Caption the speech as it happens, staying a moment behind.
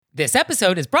This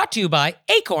episode is brought to you by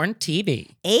Acorn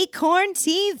TV. Acorn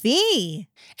TV.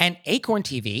 And Acorn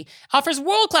TV offers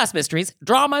world-class mysteries,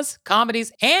 dramas,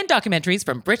 comedies, and documentaries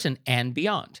from Britain and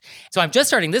beyond. So I'm just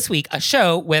starting this week a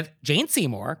show with Jane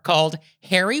Seymour called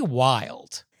Harry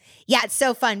Wild. Yeah, it's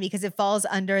so fun because it falls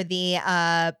under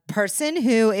the person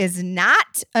who is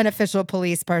not an official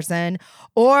police person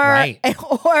or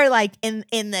like in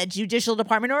the judicial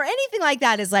department or anything like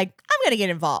that is like, I'm going to get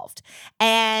involved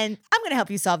and I'm going to help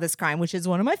you solve this crime, which is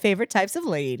one of my favorite types of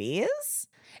ladies.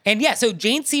 And yeah, so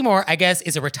Jane Seymour, I guess,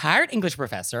 is a retired English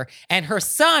professor, and her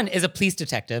son is a police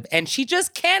detective, and she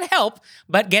just can't help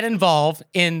but get involved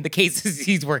in the cases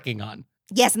he's working on.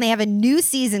 Yes, and they have a new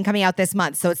season coming out this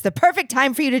month, so it's the perfect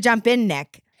time for you to jump in,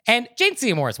 Nick. And Jane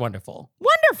Seymour is wonderful.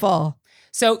 Wonderful.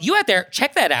 So you out there,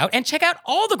 check that out and check out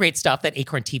all the great stuff that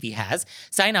Acorn TV has.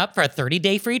 Sign up for a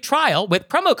 30-day free trial with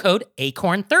promo code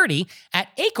ACORN30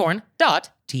 at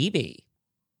acorn.tv.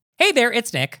 Hey there,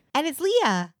 it's Nick. And it's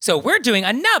Leah. So we're doing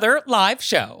another live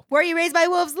show. Were You Raised by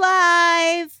Wolves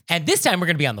Live? And this time we're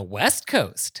going to be on the West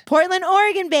Coast. Portland,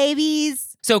 Oregon,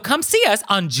 babies. So come see us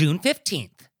on June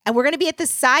 15th. And we're going to be at the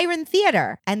Siren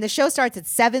Theater. And the show starts at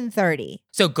 7:30.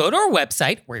 So go to our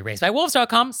website,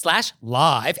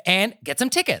 wereyouRaisedByWolves.com/live and get some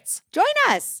tickets. Join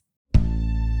us.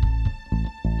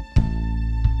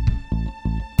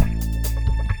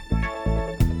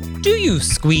 Do you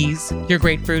squeeze your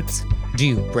grapefruits? Do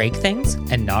you break things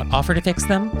and not offer to fix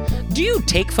them? Do you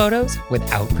take photos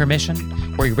without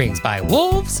permission? Were you raised by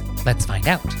wolves? Let's find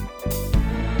out. Here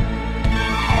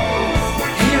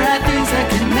are things that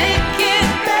can make it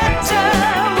better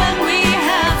when we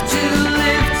have to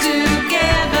live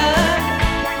together.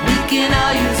 We can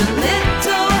all use a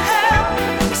little help.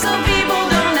 Some people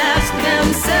don't ask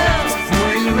themselves,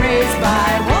 were you raised by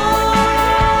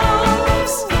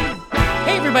wolves?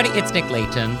 Hey everybody, it's Nick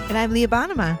Layton. And I'm Leah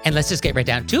Bonema. And let's just get right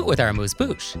down to it with our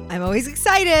amuse-bouche. I'm always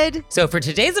excited. So for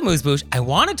today's amuse-bouche, I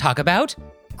want to talk about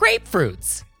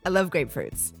grapefruits. I love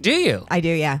grapefruits. Do you? I do,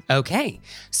 yeah. Okay.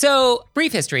 So,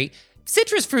 brief history.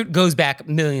 Citrus fruit goes back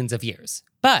millions of years.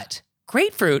 But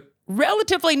grapefruit,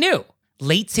 relatively new.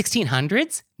 Late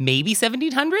 1600s, maybe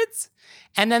 1700s?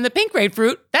 And then the pink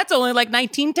grapefruit, that's only like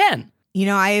 1910. You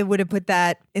know, I would have put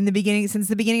that in the beginning, since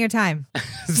the beginning of time.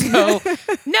 So,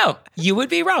 no, you would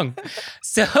be wrong.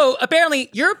 So, apparently,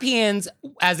 Europeans,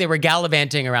 as they were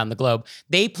gallivanting around the globe,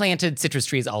 they planted citrus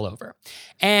trees all over.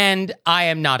 And I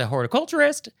am not a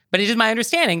horticulturist, but it is my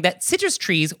understanding that citrus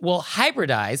trees will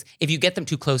hybridize if you get them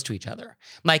too close to each other.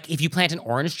 Like if you plant an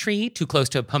orange tree too close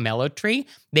to a pomelo tree,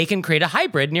 they can create a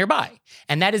hybrid nearby.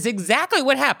 And that is exactly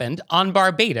what happened on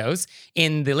Barbados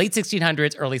in the late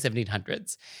 1600s, early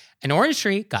 1700s. An orange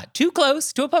tree got too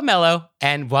close to a pomelo,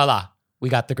 and voila, we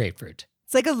got the grapefruit.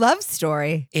 It's like a love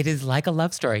story. It is like a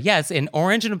love story. Yes, an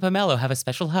orange and a pomelo have a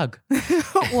special hug.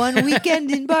 One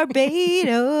weekend in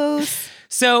Barbados.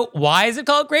 So why is it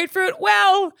called grapefruit?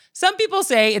 Well, some people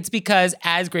say it's because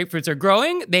as grapefruits are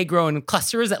growing, they grow in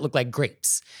clusters that look like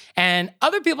grapes. And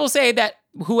other people say that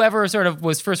whoever sort of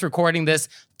was first recording this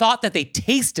thought that they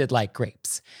tasted like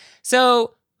grapes.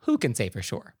 So who can say for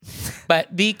sure? But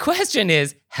the question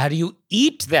is, how do you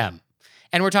eat them?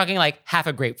 And we're talking like half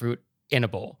a grapefruit in a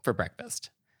bowl for breakfast.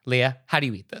 Leah, how do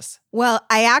you eat this? Well,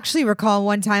 I actually recall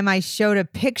one time I showed a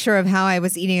picture of how I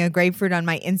was eating a grapefruit on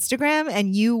my Instagram,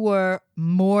 and you were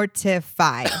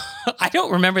mortified. I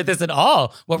don't remember this at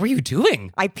all. What were you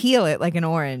doing? I peel it like an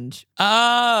orange.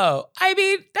 Oh, I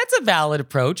mean, that's a valid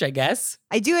approach, I guess.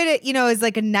 I do it, as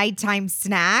like a nighttime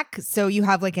snack. So you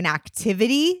have like an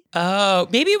activity. Oh,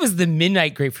 maybe it was the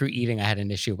midnight grapefruit eating I had an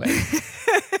issue with.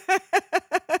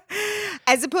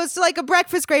 As opposed to like a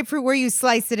breakfast grapefruit where you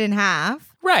slice it in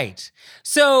half. Right.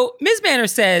 So Ms. Manner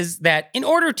says that in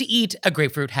order to eat a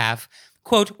grapefruit half,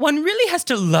 quote, one really has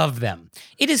to love them.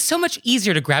 It is so much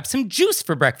easier to grab some juice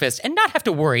for breakfast and not have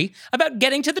to worry about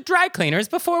getting to the dry cleaners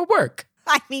before work.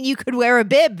 I mean, you could wear a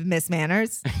bib, Miss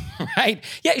Manners. Right.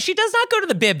 Yeah, she does not go to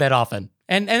the bib that often.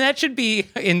 And that should be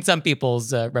in some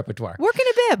people's repertoire. Work in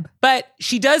a bib. But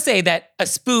she does say that a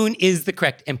spoon is the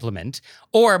correct implement,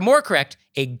 or more correct,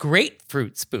 a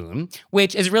grapefruit spoon,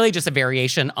 which is really just a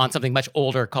variation on something much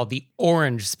older called the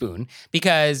orange spoon,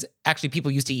 because actually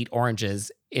people used to eat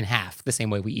oranges in half the same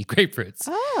way we eat grapefruits.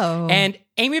 Oh. And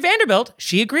Amy Vanderbilt,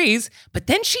 she agrees, but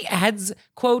then she adds,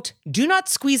 quote, do not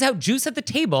squeeze out juice at the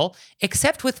table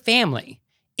except with family,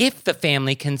 if the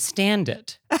family can stand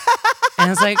it. And I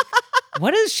was like,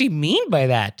 what does she mean by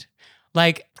that?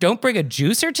 Like, don't bring a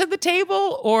juicer to the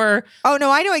table or? Oh,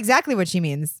 no, I know exactly what she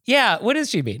means. Yeah, what does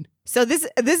she mean? So this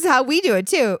is how we do it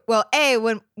too. Well,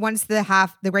 once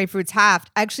the grapefruit's halved,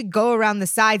 I actually go around the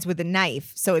sides with a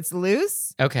knife so it's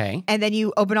loose. Okay. And then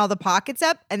you open all the pockets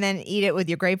up and then eat it with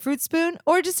your grapefruit spoon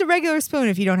or just a regular spoon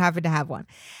if you don't happen to have one.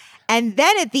 And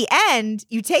then at the end,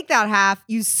 you take that half,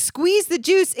 you squeeze the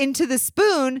juice into the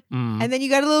spoon, and then you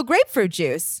got a little grapefruit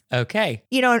juice. Okay.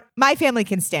 You know, my family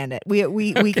can stand it.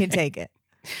 We can take it.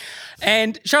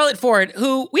 And Charlotte Ford,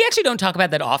 who we actually don't talk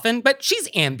about that often, but she's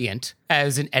ambient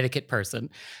as an etiquette person.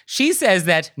 She says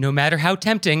that no matter how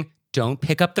tempting, don't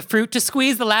pick up the fruit to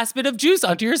squeeze the last bit of juice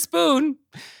onto your spoon.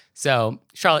 So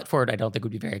Charlotte Ford, I don't think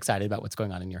would be very excited about what's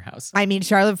going on in your house. I mean,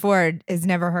 Charlotte Ford has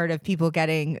never heard of people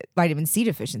getting vitamin C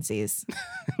deficiencies.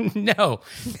 No,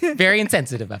 very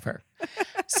insensitive of her.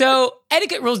 So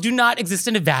etiquette rules do not exist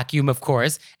in a vacuum, of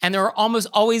course, and there are almost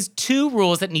always two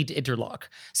rules that need to interlock.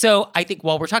 So I think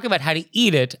while we're talking about how to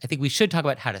eat it, I think we should talk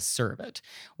about how to serve it,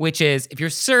 which is if you're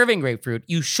serving grapefruit,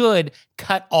 you should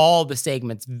cut all the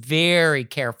segments very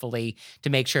carefully to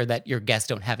make sure that your guests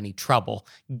don't have any trouble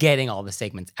getting all the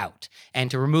segments out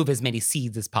and to remove as many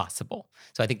seeds as possible.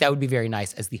 So I think that would be very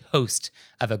nice as the host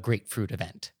of a grapefruit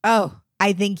event. Oh,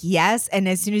 I think yes. And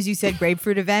as soon as you said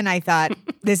grapefruit event, I thought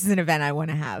this is an event I want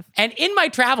to have. And in my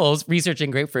travels researching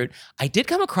grapefruit, I did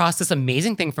come across this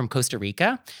amazing thing from Costa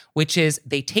Rica, which is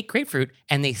they take grapefruit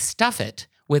and they stuff it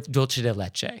with dulce de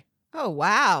leche. Oh,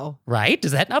 wow. Right?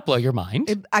 Does that not blow your mind?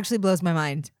 It actually blows my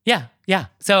mind. Yeah.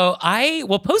 So I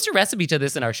will post a recipe to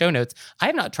this in our show notes. I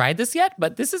have not tried this yet,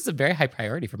 but this is a very high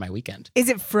priority for my weekend. Is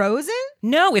it frozen?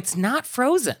 No, it's not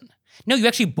frozen. No, you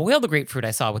actually boil the grapefruit,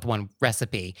 I saw with one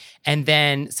recipe, and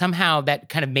then somehow that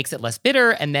kind of makes it less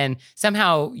bitter, and then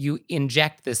somehow you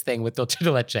inject this thing with dulce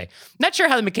de leche. Not sure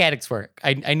how the mechanics work.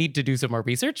 I need to do some more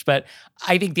research, but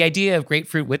I think the idea of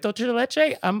grapefruit with dulce de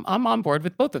leche, I'm on board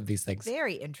with both of these things.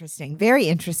 Very interesting. Very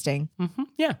interesting. Mm-hmm.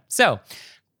 Yeah. So,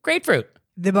 grapefruit.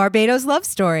 The Barbados love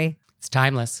story. It's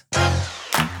timeless.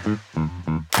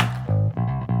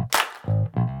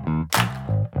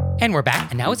 And we're back,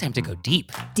 and now it's time to go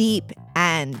deep. Deep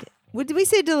and, what did we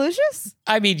say, delicious?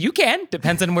 I mean, you can.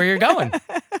 Depends on where you're going.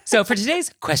 So for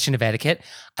today's question of etiquette,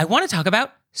 I want to talk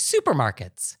about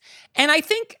supermarkets. And I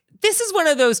think this is one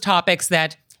of those topics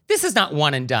that this is not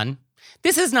one and done.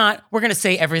 This is not, we're going to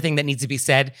say everything that needs to be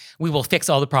said. We will fix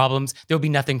all the problems. There'll be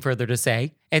nothing further to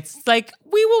say. It's like,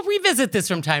 we will revisit this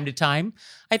from time to time.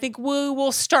 I think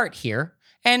we'll start here.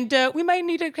 And we might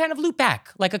need to kind of loop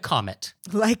back like a comet.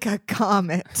 Like a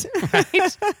comet.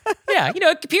 Right? Yeah,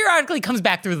 it periodically comes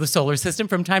back through the solar system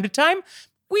from time to time.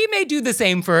 We may do the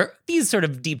same for these sort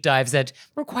of deep dives that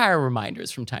require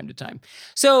reminders from time to time.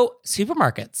 So,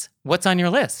 supermarkets, what's on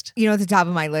your list? At the top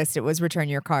of my list, it was return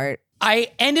your cart.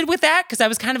 I ended with that because I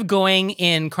was kind of going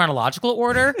in chronological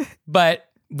order, but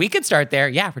we could start there.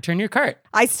 Yeah, return your cart.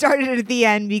 I started at the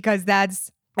end because I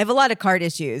have a lot of cart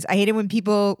issues. I hate it when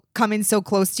people come in so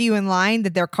close to you in line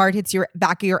that their cart hits your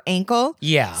back of your ankle.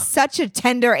 Yeah. Such a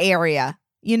tender area.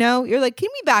 You're like, can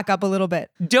we back up a little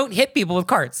bit? Don't hit people with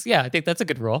carts. Yeah, I think that's a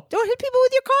good rule. Don't hit people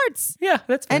with your carts. Yeah,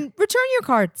 that's fair. And return your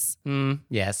carts.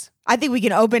 Yes. I think we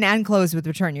can open and close with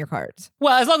return your carts.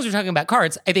 Well, as long as we're talking about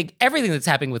carts, I think everything that's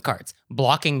happening with carts,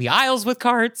 blocking the aisles with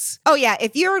carts. Oh, yeah.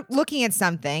 If you're looking at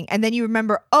something and then you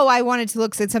remember, I wanted to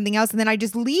look at something else, and then I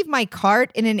just leave my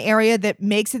cart in an area that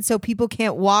makes it so people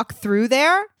can't walk through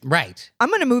there. Right. I'm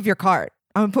going to move your cart.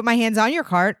 I'm going to put my hands on your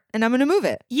cart and I'm going to move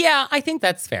it. Yeah, I think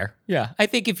that's fair. Yeah. I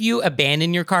think if you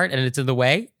abandon your cart and it's in the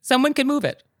way, someone can move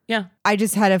it. Yeah. I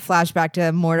just had a flashback to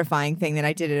a mortifying thing that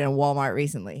I did in a Walmart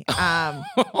recently.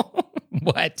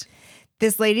 What?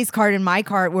 This lady's cart and my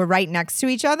cart were right next to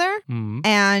each other. Mm-hmm.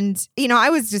 And, I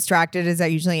was distracted as I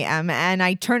usually am. And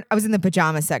I was in the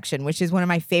pajama section, which is one of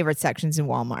my favorite sections in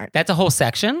Walmart. That's a whole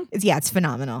section? It's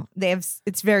phenomenal.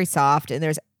 It's very soft and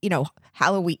there's,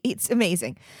 Halloween. It's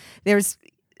amazing. There's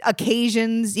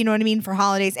occasions, you know what I mean, for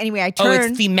holidays. Anyway, I turn. Oh,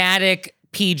 it's thematic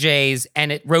PJs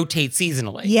and it rotates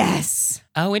seasonally. Yes.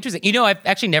 Oh, interesting. I've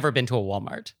actually never been to a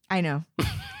Walmart. I know.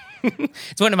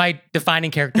 It's one of my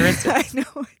defining characteristics. I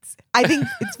know. I think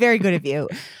it's very good of you.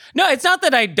 No, it's not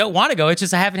that I don't want to go. It's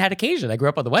just I haven't had occasion. I grew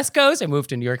up on the West Coast. I moved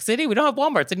to New York City. We don't have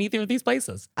Walmarts in either of these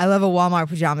places. I love a Walmart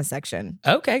pajama section.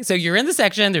 Okay, so you're in the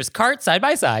section. There's carts side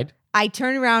by side. I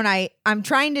turn around. I'm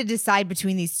trying to decide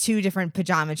between these two different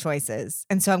pajama choices.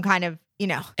 And so I'm kind of,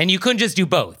 And you couldn't just do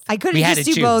both. I couldn't just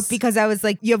do both because I was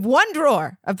like, you have one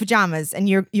drawer of pajamas and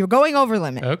you're going over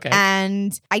limit. Okay.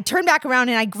 And I turn back around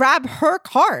and I grab her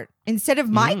cart instead of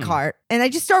my cart and I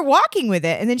just start walking with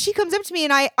it. And then she comes up to me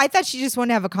and I thought she just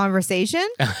wanted to have a conversation.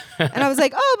 And I was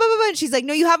like, oh, blah, blah, blah. And she's like,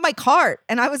 no, you have my cart.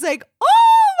 And I was like, oh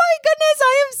my goodness,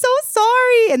 I am so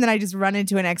sorry. And then I just run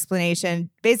into an explanation.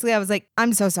 Basically, I was like,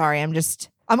 I'm so sorry.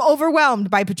 I'm overwhelmed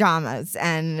by pajamas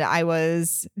and I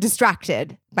was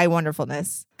distracted by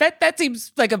wonderfulness. That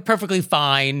seems like a perfectly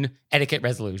fine etiquette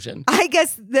resolution. I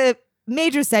guess the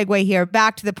major segue here,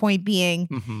 back to the point being,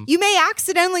 you may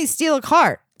accidentally steal a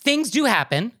cart. Things do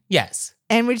happen, yes.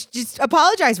 And we just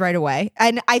apologize right away.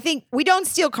 And I think we don't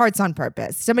steal carts on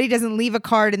purpose. Somebody doesn't leave a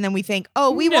cart and then we think,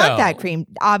 oh, we want that cream.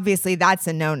 Obviously, that's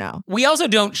a no-no. We also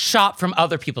don't shop from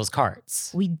other people's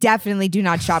carts. We definitely do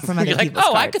not shop from other You're like, people's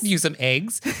carts. I could use some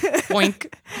eggs.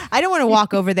 Boink. I don't want to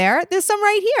walk over there. There's some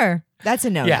right here. That's a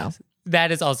no-no. Yeah,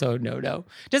 that is also a no-no.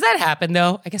 Does that happen,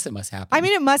 though? I guess it must happen. I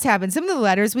mean, it must happen. Some of the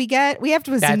letters we get, we have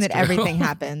to assume That's that true. everything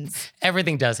happens.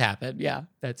 Everything does happen. Yeah,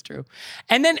 that's true.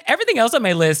 And then everything else on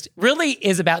my list really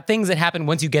is about things that happen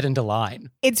once you get into line.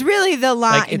 It's really the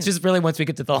line. Like, it's just really once we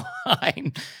get to the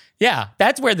line. Yeah,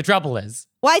 that's where the trouble is.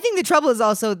 Well, I think the trouble is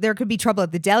also there could be trouble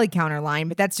at the deli counter line,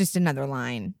 but that's just another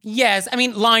line. Yes, I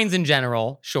mean, lines in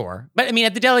general, sure. But I mean,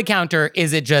 at the deli counter,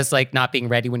 is it just like not being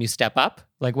ready when you step up?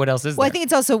 Like, what else is Well, there? I think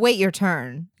it's also wait your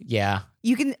turn. Yeah.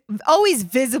 You can always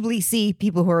visibly see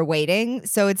people who are waiting.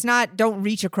 So it's not, don't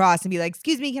reach across and be like,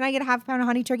 excuse me, can I get a half pound of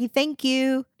honey turkey? Thank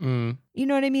you. You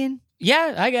know what I mean?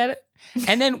 Yeah, I get it.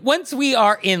 And then once we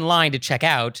are in line to check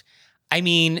out, I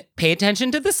mean, pay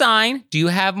attention to the sign. Do you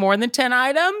have more than 10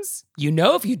 items? You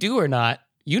know if you do or not.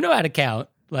 You know how to count.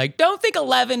 Like, don't think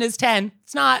 11 is 10.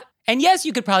 It's not. And yes,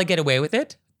 you could probably get away with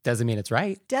it. Doesn't mean it's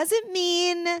right. Doesn't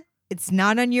mean it's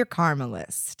not on your karma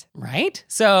list. Right?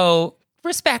 So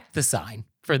respect the sign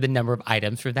for the number of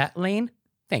items for that lane.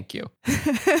 Thank you.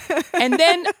 And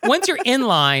then once you're in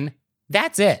line,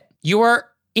 that's it. You're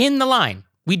in the line.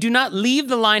 We do not leave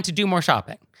the line to do more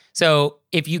shopping. So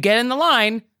if you get in the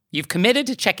line, you've committed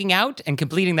to checking out and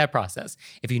completing that process.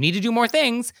 If you need to do more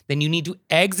things, then you need to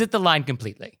exit the line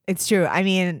completely. It's true. I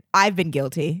mean, I've been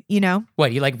guilty, you know?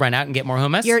 What, you like run out and get more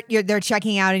hummus? They're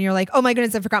checking out and you're like, oh my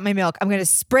goodness, I forgot my milk. I'm going to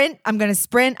sprint.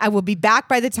 I will be back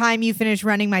by the time you finish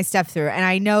running my stuff through. And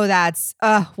I know that's,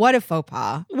 what a faux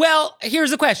pas. Well,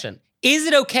 here's the question. Is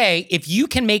it okay if you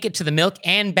can make it to the milk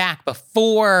and back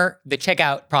before the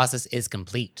checkout process is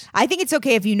complete? I think it's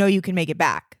okay if you know you can make it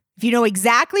back. If you know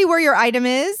exactly where your item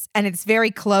is and it's very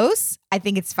close, I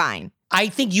think it's fine. I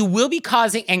think you will be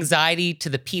causing anxiety to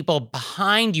the people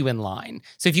behind you in line.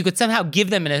 So if you could somehow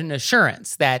give them an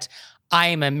assurance that I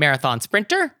am a marathon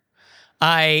sprinter,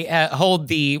 I hold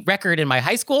the record in my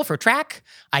high school for track,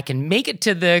 I can make it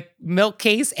to the milk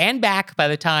case and back by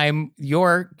the time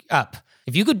you're up.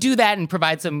 If you could do that and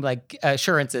provide some like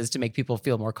assurances to make people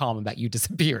feel more calm about you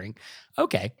disappearing,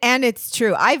 okay. And it's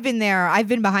true. I've been there. I've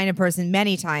been behind a person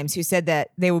many times who said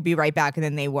that they would be right back and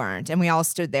then they weren't. And we all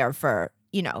stood there for,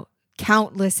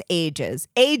 countless ages.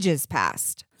 Ages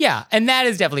passed. Yeah, and that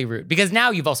is definitely rude because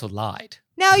now you've also lied.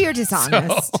 Now you're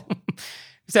dishonest.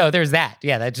 So there's that.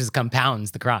 Yeah, that just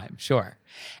compounds the crime, sure.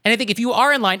 And I think if you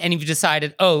are in line and you've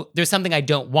decided, oh, there's something I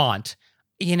don't want,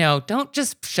 don't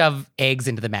just shove eggs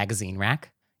into the magazine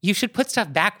rack. You should put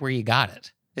stuff back where you got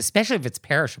it, especially if it's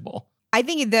perishable. I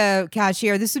think the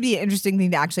cashier, this would be an interesting thing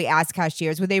to actually ask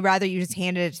cashiers. Would they rather you just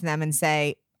hand it to them and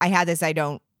say, I had this, I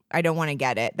don't want to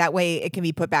get it. That way it can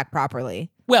be put back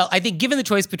properly. Well, I think given the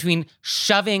choice between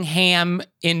shoving ham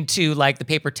into like the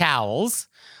paper towels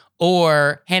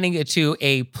or handing it to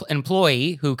an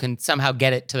employee who can somehow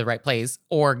get it to the right place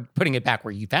or putting it back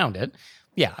where you found it.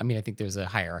 Yeah, I mean, I think there's a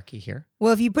hierarchy here.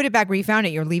 Well, if you put it back where you found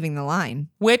it, you're leaving the line.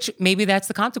 Which maybe that's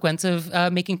the consequence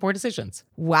of making poor decisions.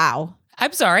 Wow.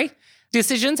 I'm sorry.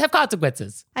 Decisions have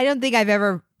consequences. I don't think I've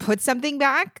ever put something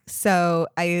back, so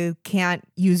I can't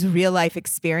use real life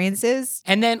experiences.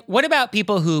 And then what about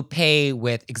people who pay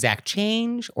with exact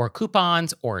change or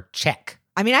coupons or check?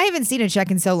 I mean, I haven't seen a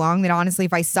check in so long that honestly,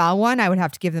 if I saw one, I would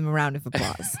have to give them a round of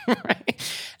applause. Right.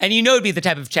 And it'd be the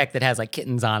type of check that has like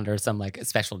kittens on it or some like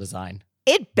special design.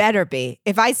 It better be.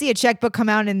 If I see a checkbook come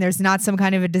out and there's not some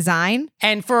kind of a design.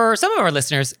 And for some of our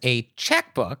listeners, a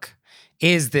checkbook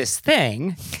is this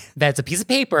thing that's a piece of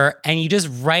paper and you just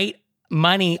write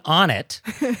money on it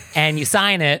and you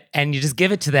sign it and you just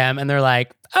give it to them and they're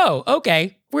like, oh,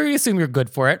 okay, we assume you're good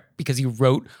for it because you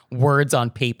wrote words on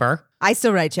paper. I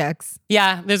still write checks.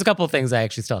 Yeah, there's a couple of things I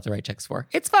actually still have to write checks for.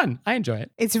 It's fun. I enjoy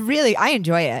it. I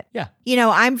enjoy it. Yeah.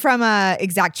 I'm from a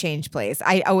exact change place.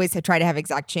 I always try to have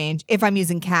exact change if I'm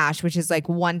using cash, which is like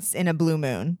once in a blue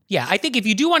moon. Yeah, I think if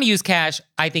you do want to use cash,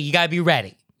 I think you got to be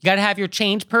ready. You got to have your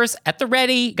change purse at the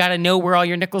ready. You got to know where all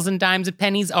your nickels and dimes and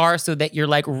pennies are so that you're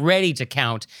like ready to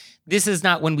count. This is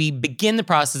not when we begin the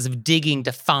process of digging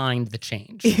to find the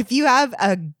change. If you have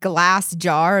a glass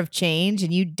jar of change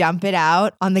and you dump it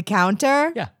out on the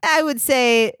counter, yeah. I would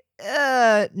say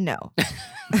No.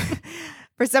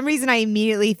 For some reason, I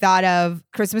immediately thought of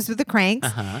Christmas with the Cranks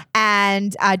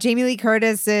and Jamie Lee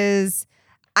Curtis's.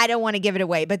 I don't want to give it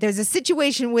away, but there's a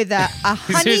situation with a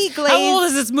honey glazed. How old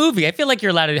is this movie? I feel like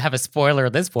you're allowed to have a spoiler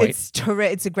at this point.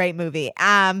 It's a great movie.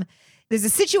 There's a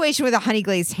situation with a honey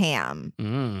glazed ham.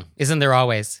 Isn't there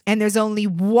always? And there's only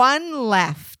one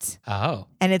left. Oh.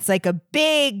 And it's like a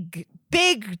big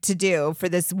to do for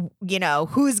this,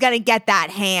 who's going to get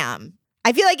that ham.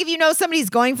 I feel like if you know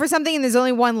somebody's going for something and there's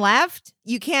only one left,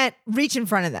 you can't reach in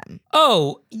front of them.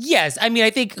 Oh, yes. I mean, I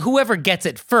think whoever gets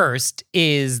it first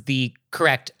is the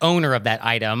correct owner of that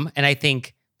item. And I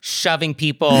think shoving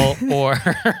people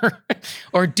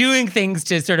or doing things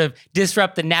to sort of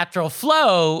disrupt the natural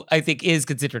flow, I think is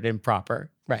considered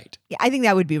improper. Right. Yeah, I think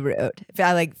that would be rude if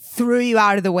I threw you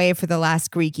out of the way for the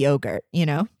last Greek yogurt,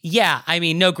 Yeah, I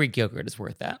mean, no Greek yogurt is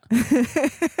worth that.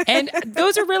 And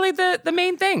those are really the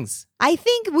main things. I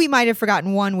think we might have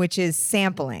forgotten one, which is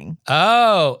sampling.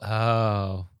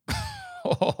 Oh,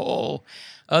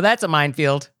 that's a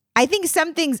minefield. I think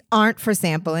some things aren't for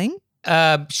sampling.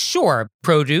 Sure.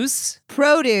 Produce,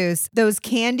 those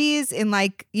candies in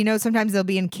sometimes they'll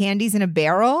be in candies in a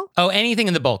barrel. Oh, anything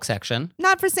in the bulk section.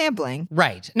 Not for sampling.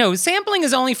 Right. No, sampling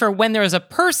is only for when there's a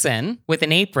person with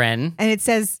an apron. And it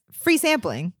says free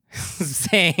sampling.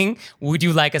 Saying, would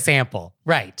you like a sample?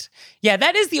 Right. Yeah,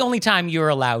 that is the only time you're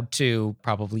allowed to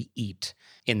probably eat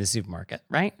in the supermarket,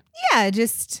 right? Yeah,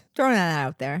 just throwing that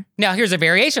out there. Now, here's a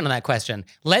variation on that question.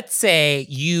 Let's say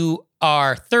you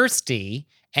are thirsty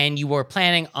and you were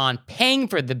planning on paying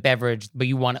for the beverage, but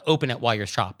you want to open it while you're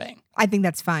shopping. I think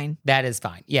that's fine. That is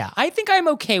fine. Yeah, I think I'm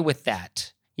okay with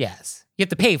that. Yes. You have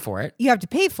to pay for it. You have to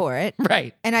pay for it.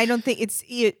 Right. And I don't think it's,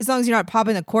 as long as you're not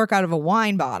popping the cork out of a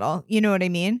wine bottle. You know what I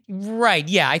mean? Right.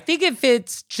 Yeah. I think if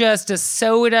it's just a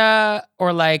soda or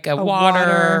a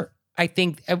water, I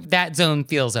think that zone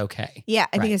feels okay. Yeah,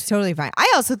 I think it's totally fine.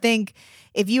 I also think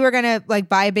if you were going to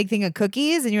buy a big thing of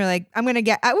cookies and you're like, I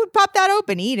would pop that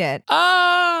open, eat it.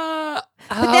 But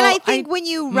then I think when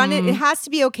you run it has to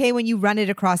be okay when you run it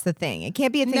across the thing. It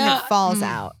can't be a thing that falls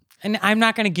out. And I'm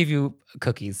not going to give you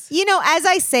cookies. As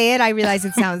I say it, I realize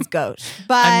it sounds gauche,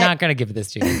 but I'm not going to give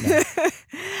this to you. No.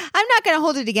 I'm not going to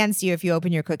hold it against you if you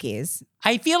open your cookies.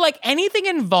 I feel like anything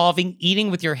involving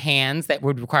eating with your hands that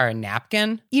would require a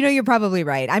napkin. You're probably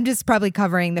right. I'm just probably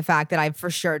covering the fact that I've for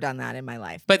sure done that in my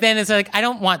life. But then it's I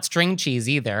don't want string cheese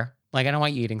either. I don't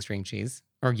want you eating string cheese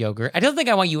or yogurt. I don't think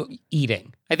I want you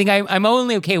eating. I think I'm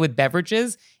only okay with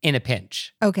beverages in a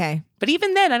pinch. Okay. But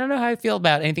even then, I don't know how I feel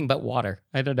about anything but water.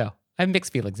 I don't know. I have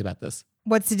mixed feelings about this.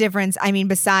 What's the difference,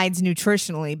 besides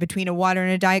nutritionally, between a water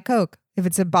and a Diet Coke? If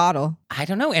it's a bottle. I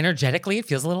don't know. Energetically, it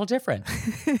feels a little different.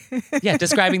 Yeah,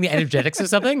 describing the energetics of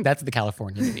something, that's the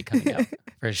California to me coming out,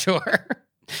 for sure.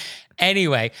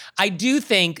 Anyway, I do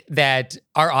think that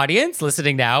our audience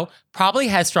listening now probably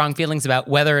has strong feelings about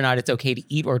whether or not it's okay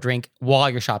to eat or drink while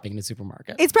you're shopping in a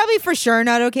supermarket. It's probably for sure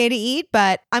not okay to eat,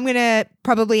 but I'm going to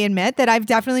probably admit that I've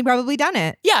definitely probably done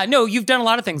it. Yeah, no, you've done a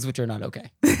lot of things which are not okay.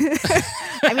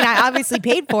 I obviously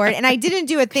paid for it, and I didn't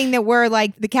do a thing that where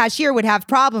the cashier would have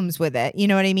problems with it. You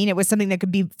know what I mean? It was something that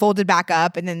could be folded back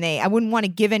up, and then I wouldn't want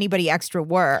to give anybody extra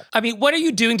work. What are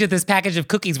you doing to this package of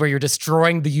cookies where you're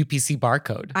destroying the UPC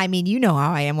barcode? You know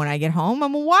how I am when I get home.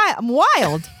 I'm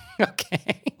wild.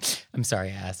 Okay. I'm sorry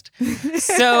I asked.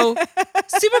 So,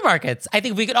 supermarkets. I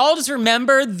think we could all just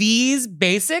remember these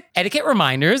basic etiquette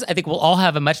reminders. I think we'll all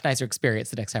have a much nicer experience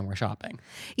the next time we're shopping.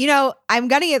 I'm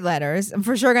going to get letters. I'm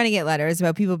for sure going to get letters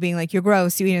about people being like, you're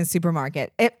gross, you eat in a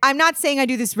supermarket. I'm not saying I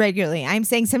do this regularly. I'm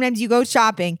saying sometimes you go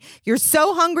shopping, you're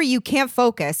so hungry you can't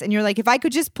focus. And you're like, if I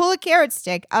could just pull a carrot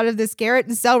stick out of this carrot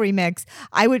and celery mix,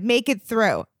 I would make it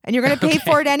through. And you're going to pay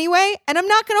for it anyway. And I'm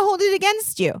not going to hold it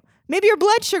against you. Maybe your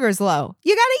blood sugar's low.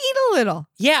 You got to eat a little.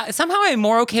 Yeah, somehow I'm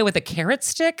more okay with a carrot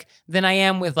stick than I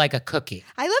am with a cookie.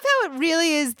 I love how it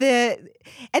really is at the end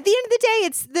of the day,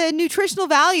 it's the nutritional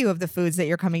value of the foods that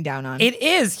you're coming down on. It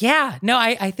is, yeah. No,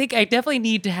 I think I definitely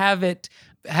need to have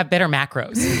better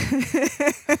macros.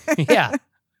 Yeah.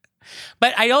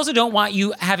 But I also don't want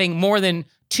you having more than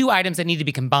 2 items that need to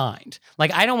be combined.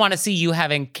 I don't want to see you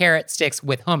having carrot sticks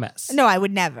with hummus. No, I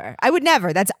would never.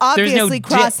 That's obviously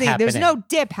crossing. There's no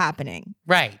dip happening.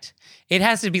 Right. It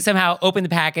has to be somehow open the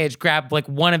package, grab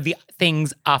one of the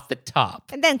things off the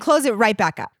top. And then close it right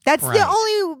back up. That's the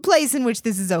only place in which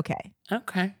this is okay.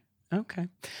 Okay.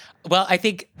 Well, I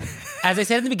think, as I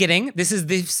said in the beginning, this is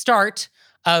the start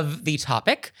of the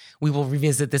topic. We will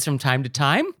revisit this from time to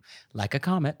time, like a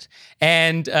comet.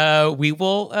 And we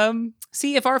will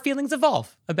see if our feelings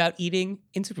evolve about eating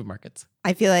in supermarkets.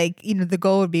 I feel like, the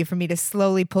goal would be for me to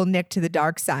slowly pull Nick to the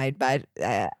dark side, but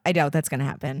I doubt that's going to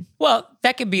happen. Well,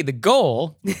 that could be the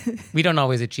goal. We don't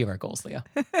always achieve our goals, Leah.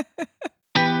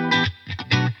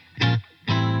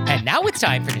 And now it's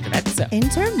time for Intermezzo.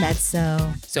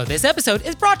 Intermezzo. So this episode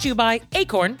is brought to you by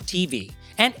Acorn TV.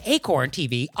 And Acorn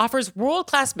TV offers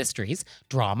world-class mysteries,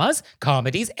 dramas,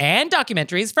 comedies, and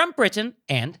documentaries from Britain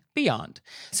and beyond.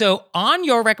 So on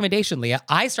your recommendation, Leah,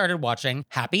 I started watching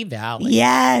Happy Valley.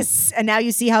 Yes. And now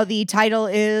you see how the title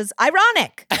is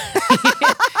ironic.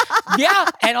 Yeah.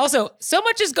 And also, so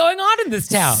much is going on in this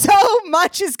town. So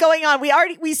much is going on.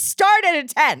 We start at a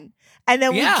 10. And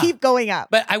then we keep going up.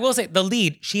 But I will say, the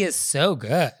lead, she is so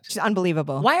good. She's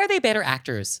unbelievable. Why are they better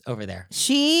actors over there?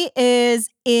 She is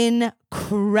incredible.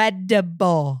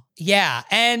 Yeah.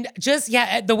 And just,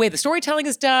 the way the storytelling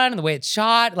is done and the way it's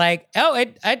shot,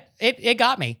 it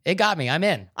got me. It got me. I'm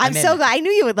in. I'm so glad. I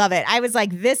knew you would love it. I was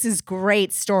like, this is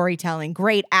great storytelling,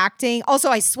 great acting. Also,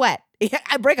 I sweat.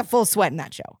 I break a full sweat in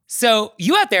that show. So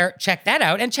you out there, check that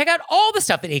out and check out all the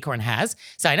stuff that Acorn has.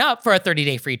 Sign up for a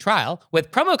 30-day free trial with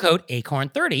promo code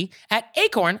ACORN30 at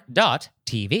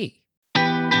acorn.tv.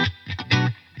 And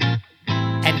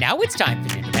now it's time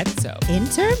for Intermezzo.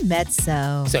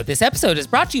 Intermezzo. So this episode is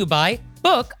brought to you by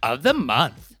Book of the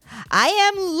Month. I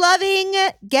am loving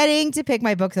getting to pick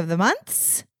my books of the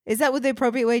months. Is that what the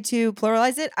appropriate way to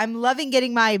pluralize it? I'm loving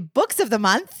getting my books of the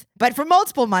month, but for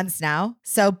multiple months now.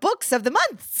 So books of the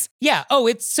months. Yeah. Oh,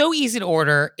 it's so easy to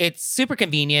order. It's super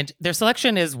convenient. Their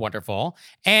selection is wonderful.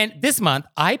 And this month,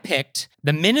 I picked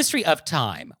The Ministry of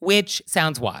Time, which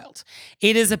sounds wild.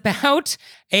 It is about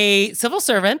a civil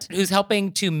servant who's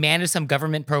helping to manage some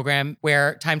government program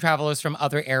where time travelers from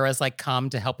other eras come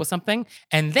to help with something.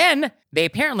 And then they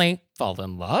apparently fall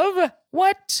in love.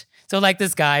 What? So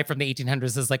this guy from the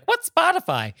 1800s is like, what's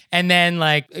Spotify? And then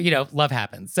love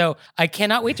happens. So I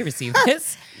cannot wait to receive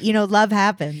this. Love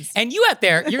happens. And you out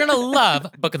there, you're going to love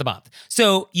Book of the Month.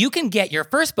 So you can get your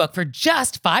first book for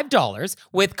just $5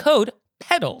 with code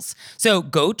PEDALS. So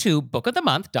go to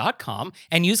bookofthemonth.com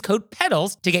and use code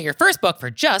PEDALS to get your first book for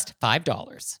just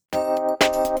 $5.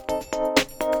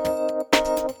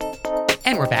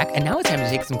 And we're back. And now it's time to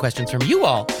take some questions from you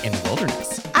all in the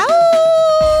wilderness. Ow!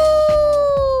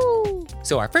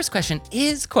 So our first question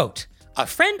is, quote, a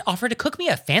friend offered to cook me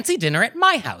a fancy dinner at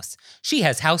my house. She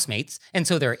has housemates, and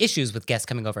so there are issues with guests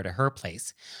coming over to her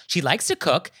place. She likes to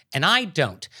cook, and I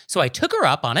don't. So I took her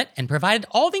up on it and provided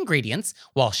all the ingredients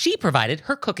while she provided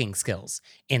her cooking skills.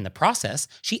 In the process,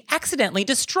 she accidentally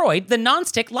destroyed the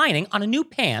nonstick lining on a new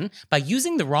pan by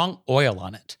using the wrong oil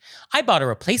on it. I bought a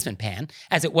replacement pan,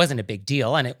 as it wasn't a big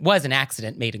deal, and it was an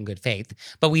accident made in good faith.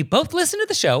 But we both listened to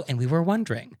the show, and we were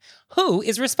wondering, who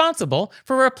is responsible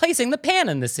for replacing the pan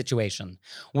in this situation?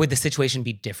 Would the situation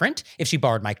be different if she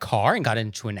borrowed my car and got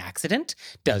into an accident?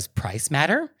 Does price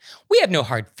matter? We have no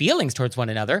hard feelings towards one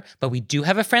another, but we do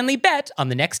have a friendly bet on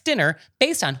the next dinner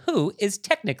based on who is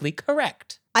technically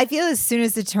correct. I feel as soon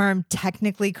as the term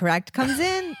technically correct comes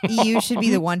in, you should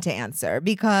be the one to answer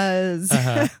because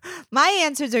my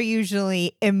answers are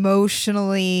usually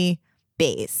emotionally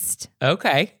based.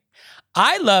 Okay.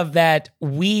 I love that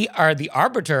we are the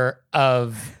arbiter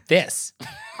of this.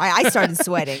 I started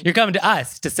sweating. You're coming to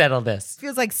us to settle this.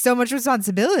 Feels like so much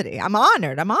responsibility. I'm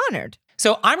honored.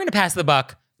 So I'm going to pass the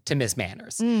buck to Ms.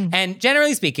 Manners. And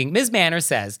generally speaking, Ms. Manners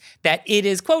says that it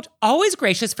is, quote, always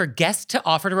gracious for guests to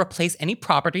offer to replace any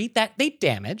property that they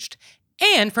damaged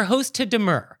and for hosts to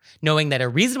demur, knowing that a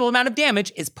reasonable amount of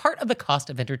damage is part of the cost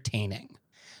of entertaining.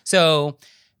 So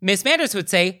Ms. Manners would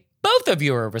say both of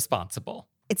you are responsible.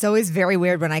 It's always very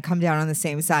weird when I come down on the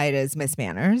same side as Miss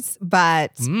Manners,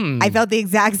 but I felt the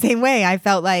exact same way. I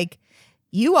felt like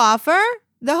you offer,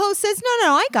 the host says,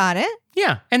 no, I got it.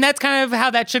 Yeah, and that's kind of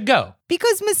how that should go.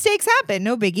 Because mistakes happen,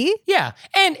 no biggie. Yeah,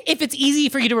 and if it's easy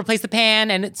for you to replace the pan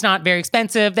and it's not very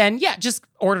expensive, then just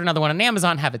order another one on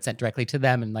Amazon, have it sent directly to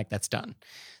them, and that's done.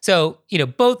 So,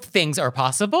 both things are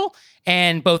possible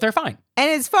and both are fine. And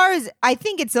as far as, I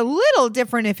think it's a little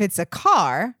different if it's a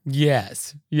car.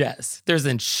 Yes. There's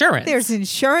insurance. There's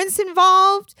insurance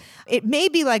involved. It may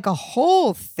be like a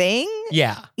whole thing.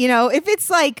 Yeah. If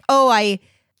it's like, I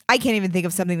can't even think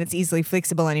of something that's easily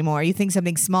fixable anymore. You think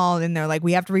something small and they're like,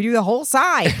 we have to redo the whole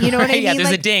side. You know what I mean? Yeah, there's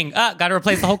a ding. Got to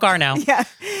replace the whole car now. Yeah.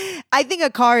 I think a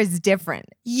car is different.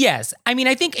 Yes. I mean,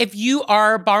 I think if you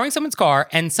are borrowing someone's car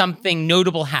and something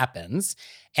notable happens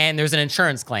and there's an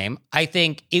insurance claim, I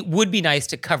think it would be nice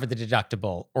to cover the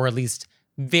deductible or at least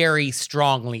very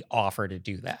strongly offer to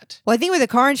do that. Well, I think with a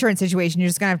car insurance situation, you're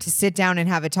just going to have to sit down and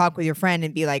have a talk with your friend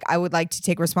and be like, I would like to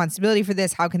take responsibility for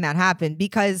this. How can that happen?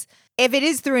 Because if it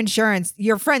is through insurance,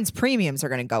 your friend's premiums are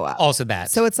going to go up. Also that.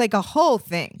 So it's like a whole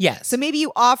thing. Yes. So maybe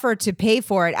you offer to pay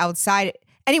for it outside.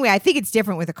 Anyway, I think it's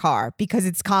different with a car because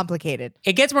it's complicated.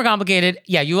 It gets more complicated.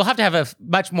 Yeah, you will have to have a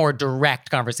much more direct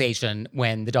conversation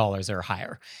when the dollars are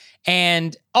higher.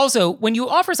 And also, when you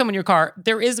offer someone your car,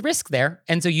 there is risk there.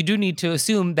 And so you do need to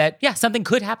assume that, yeah, something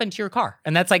could happen to your car.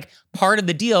 And that's like part of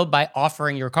the deal by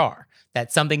offering your car,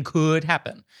 that something could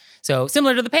happen. So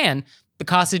similar to the pan, the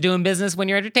cost of doing business when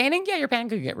you're entertaining, yeah, your pan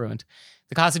could get ruined.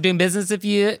 The cost of doing business if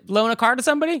you loan a car to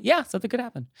somebody, yeah, something could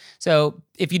happen. So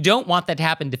if you don't want that to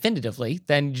happen definitively,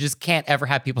 then you just can't ever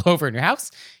have people over in your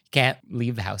house. You can't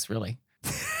leave the house, really.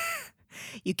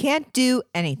 You can't do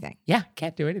anything. Yeah,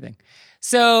 can't do anything.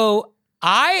 So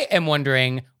I am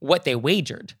wondering what they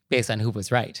wagered based on who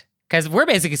was right. Because we're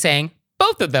basically saying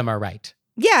both of them are right.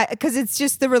 Yeah, because it's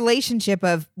just the relationship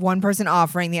of one person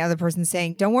offering, the other person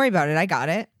saying, don't worry about it, I got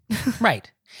it.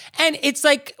 Right. And it's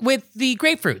like with the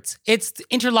grapefruits, it's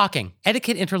interlocking.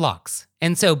 Etiquette interlocks.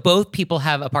 And so both people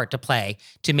have a part to play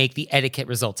to make the etiquette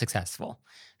result successful.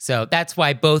 So that's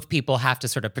why both people have to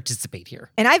sort of participate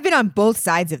here. And I've been on both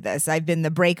sides of this. I've been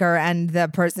the breaker and the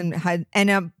person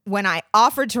when I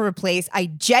offered to replace, I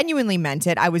genuinely meant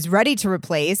it. I was ready to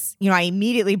replace. I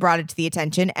immediately brought it to the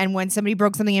attention. And when somebody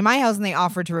broke something in my house and they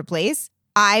offered to replace,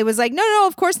 I was like, no,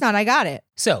 of course not. I got it.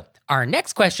 So our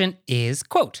next question is,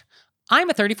 quote, I'm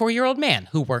a 34-year-old man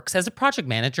who works as a project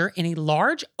manager in a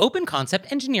large open concept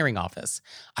engineering office.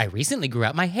 I recently grew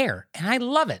out my hair and I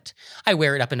love it. I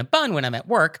wear it up in a bun when I'm at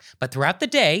work, but throughout the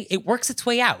day, it works its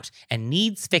way out and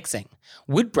needs fixing.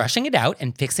 Would brushing it out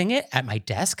and fixing it at my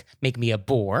desk make me a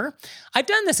bore? I've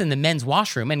done this in the men's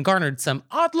washroom and garnered some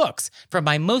odd looks from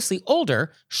my mostly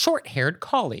older, short-haired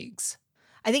colleagues.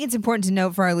 I think it's important to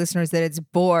note for our listeners that it's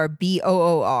boor,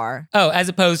 B-O-O-R. Oh, as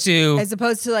opposed to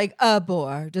like a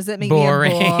bore. Does that make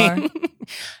boring? Me a bore?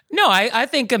 No, I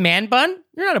think a man bun,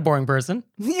 you're not a boring person.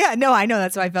 Yeah, no, I know.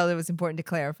 That's why I felt it was important to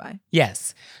clarify.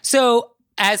 Yes. So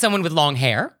as someone with long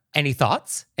hair, any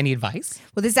thoughts? Any advice?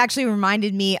 Well, this actually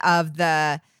reminded me of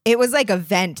it was like a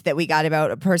vent that we got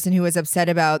about a person who was upset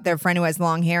about their friend who has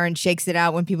long hair and shakes it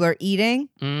out when people are eating.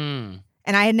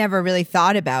 And I had never really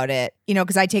thought about it,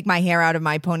 because I take my hair out of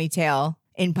my ponytail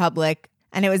in public.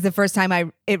 And it was the first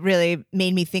time it really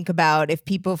made me think about if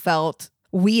people felt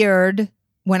weird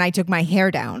when I took my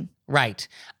hair down. Right.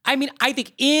 I mean, I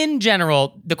think in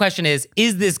general, the question is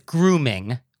this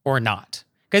grooming or not?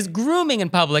 Because grooming in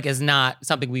public is not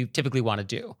something we typically want to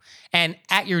do. And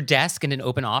at your desk in an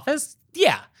open office,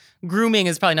 yeah, grooming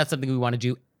is probably not something we want to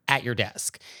do at your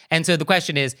desk. And so the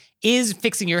question is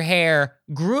fixing your hair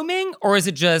grooming or is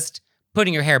it just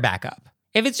putting your hair back up?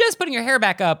 If it's just putting your hair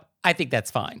back up, I think that's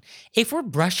fine. If we're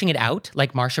brushing it out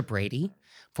like Marsha Brady,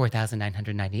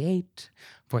 4,998,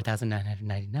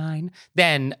 4,999,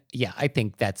 then yeah, I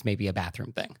think that's maybe a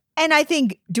bathroom thing. And I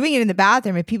think doing it in the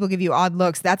bathroom, if people give you odd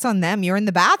looks, that's on them. You're in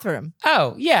the bathroom.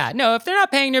 Oh, yeah. No, if they're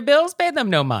not paying their bills, pay them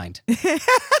no mind.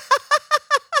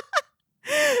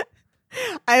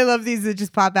 I love these that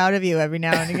just pop out of you every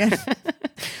now and again.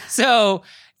 So,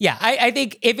 yeah, I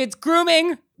think if it's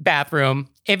grooming, bathroom.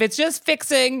 If it's just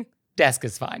fixing, desk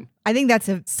is fine. I think that's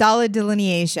a solid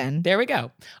delineation. There we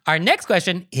go. Our next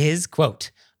question is,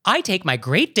 quote, I take my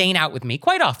Great Dane out with me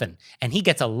quite often, and he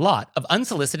gets a lot of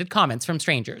unsolicited comments from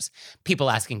strangers. People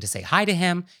asking to say hi to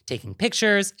him, taking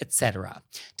pictures, etc.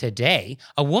 Today,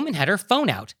 a woman had her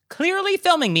phone out, clearly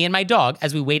filming me and my dog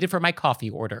as we waited for my coffee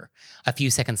order. A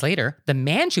few seconds later, the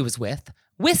man she was with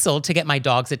whistled to get my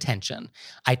dog's attention.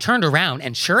 I turned around,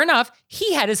 and sure enough,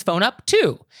 he had his phone up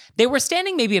too. They were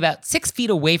standing maybe about 6 feet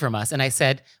away from us, and I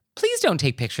said, please don't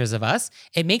take pictures of us.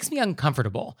 It makes me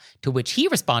uncomfortable. To which he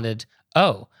responded,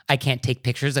 oh, I can't take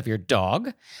pictures of your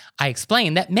dog? I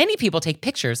explained that many people take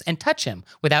pictures and touch him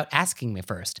without asking me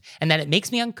first, and that it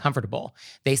makes me uncomfortable.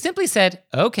 They simply said,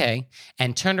 okay,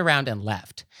 and turned around and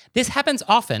left. This happens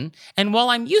often, and while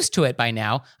I'm used to it by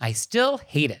now, I still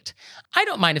hate it. I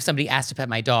don't mind if somebody asks to pet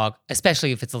my dog,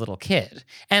 especially if it's a little kid.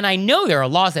 And I know there are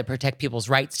laws that protect people's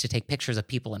rights to take pictures of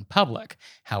people in public.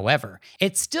 However,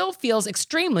 it still feels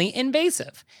extremely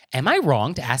invasive. Am I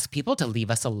wrong to ask people to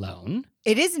leave us alone?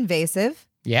 It is invasive.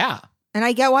 Yeah. And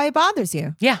I get why it bothers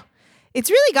you. Yeah. It's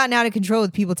really gotten out of control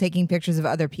with people taking pictures of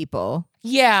other people.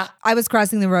 Yeah. I was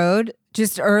crossing the road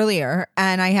just earlier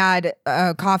and I had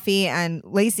coffee and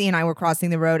Lacey and I were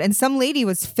crossing the road and some lady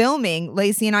was filming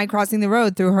Lacey and I crossing the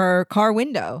road through her car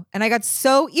window. And I got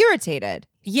so irritated.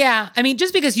 Yeah. I mean,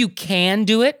 just because you can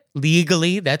do it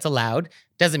legally, that's allowed,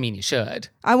 Doesn't mean you should.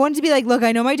 I wanted to be like, look,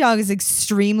 I know my dog is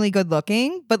extremely good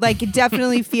looking, but like it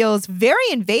definitely feels very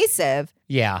invasive.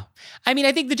 Yeah. I mean,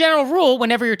 I think the general rule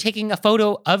whenever you're taking a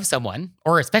photo of someone,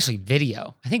 or especially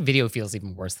video, I think video feels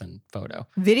even worse than photo.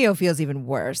 Video feels even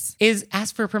worse. Is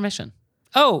ask for permission.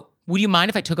 Oh, would you mind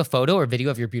if I took a photo or video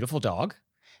of your beautiful dog?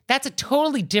 That's a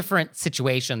totally different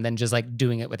situation than just like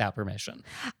doing it without permission.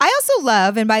 I also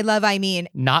love, and by love I mean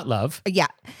not love. Yeah,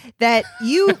 that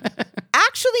you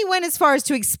actually went as far as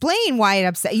to explain why it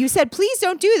upset. You said, please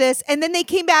don't do this. And then they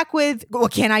came back with, well,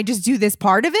 can I just do this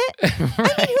part of it? Right.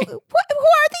 I mean, who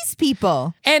are these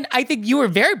people? And I think you were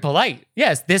very polite.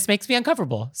 Yes, this makes me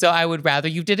uncomfortable. So I would rather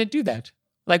you didn't do that.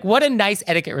 Like, what a nice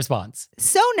etiquette response.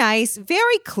 So nice,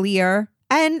 very clear.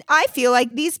 And I feel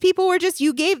like these people were just,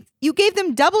 you gave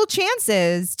them double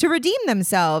chances to redeem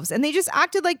themselves and they just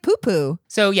acted like poo-poo.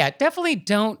 So yeah, definitely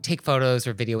don't take photos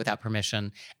or video without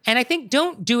permission. And I think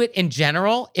don't do it in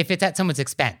general if it's at someone's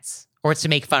expense or it's to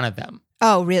make fun of them.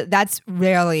 Oh, really? That's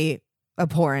really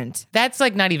abhorrent. That's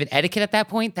like not even etiquette at that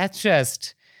point. That's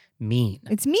just mean.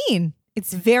 It's mean.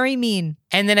 It's very mean.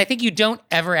 And then I think you don't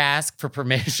ever ask for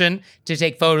permission to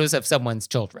take photos of someone's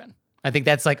children. I think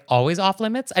that's like always off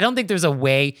limits. I don't think there's a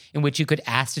way in which you could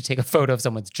ask to take a photo of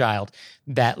someone's child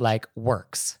that like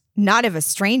works. Not of a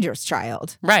stranger's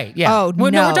child. Right, yeah. Oh, no.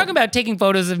 no. We're talking about taking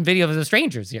photos and videos of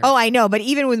strangers here. Oh, I know. But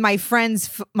even with my friends'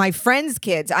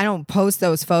 kids, I don't post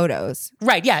those photos.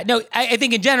 Right, yeah. No, I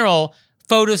think in general,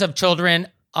 photos of children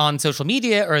on social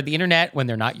media or the internet when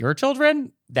they're not your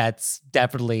children, that's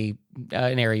definitely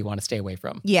an area you want to stay away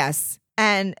from. Yes.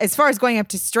 And as far as going up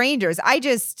to strangers, I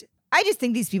just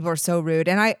think these people are so rude.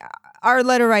 And our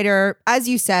letter writer, as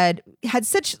you said, had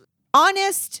such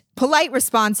honest, polite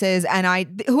responses.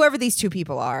 And whoever these two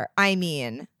people are, I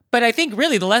mean. But I think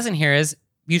really the lesson here is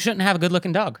you shouldn't have a good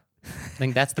looking dog. I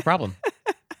think that's the problem.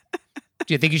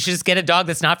 Do you think you should just get a dog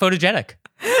that's not photogenic?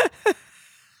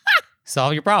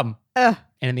 Solve your problem.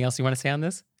 Anything else you want to say on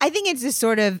this? I think it's just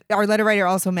sort of, our letter writer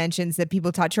also mentions that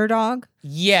people touch her dog.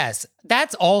 Yes,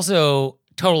 that's also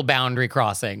total boundary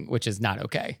crossing, which is not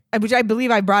okay. Which I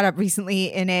believe I brought up recently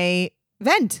in a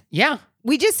vent. Yeah.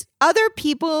 Other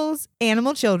people's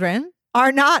animal children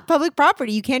are not public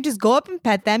property. You can't just go up and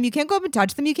pet them. You can't go up and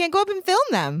touch them. You can't go up and film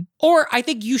them. Or I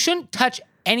think you shouldn't touch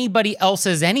anybody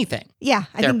else's anything. Yeah.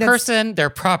 Their person, their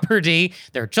property,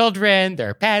 their children,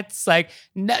 their pets, like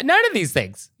none of these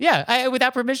things. Yeah.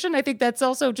 Without permission, I think that's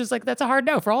also just like, that's a hard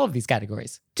no for all of these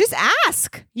categories. Just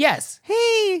ask. Yes.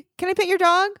 Hey, can I pet your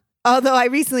dog? Although I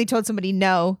recently told somebody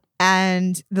no,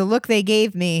 and the look they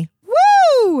gave me,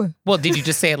 woo! Well, did you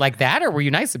just say it like that, or were you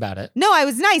nice about it? No, I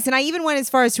was nice, and I even went as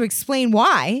far as to explain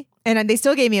why. And they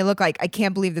still gave me a look like, I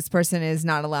can't believe this person is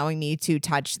not allowing me to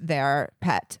touch their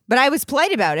pet. But I was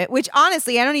polite about it, which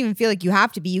honestly, I don't even feel like you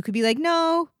have to be. You could be like,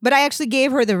 no. But I actually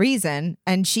gave her the reason,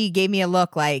 and she gave me a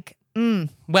look like,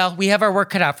 Well, we have our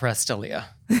work cut out for us still, Leah.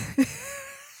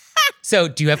 So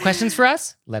do you have questions for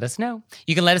us? Let us know.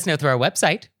 You can let us know through our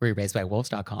website,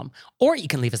 wereraisedbywolves.com, or you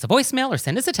can leave us a voicemail or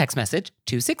send us a text message,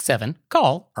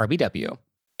 267-CALL-RBW.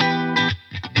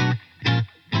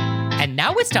 And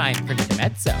now it's time for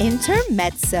Intermezzo.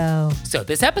 Intermezzo. So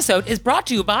this episode is brought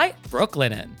to you by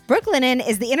Brooklinen. Brooklinen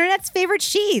is the internet's favorite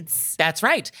sheets. That's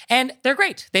right. And they're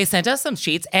great. They sent us some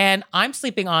sheets, and I'm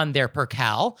sleeping on their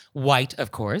percale, white, of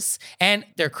course. And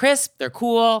they're crisp, they're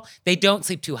cool. They don't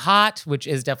sleep too hot, which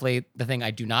is definitely the thing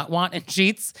I do not want in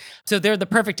sheets. So they're the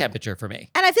perfect temperature for me.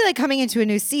 And I feel like coming into a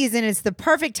new season, it's the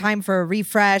perfect time for a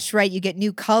refresh, right? You get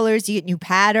new colors, you get new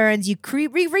patterns, you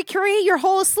recreate your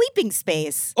whole sleeping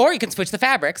space. Or you can switch the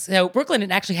fabrics. So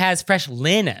Brooklinen actually has fresh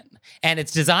linen, and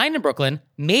it's designed in Brooklyn,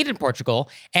 made in Portugal,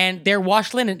 and their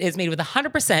wash linen is made with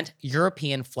 100%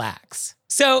 European flax.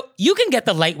 So you can get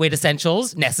the lightweight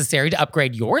essentials necessary to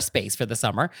upgrade your space for the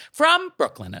summer from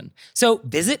Brooklinen. So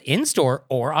visit in-store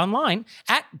or online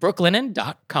at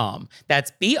brooklinen.com.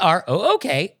 That's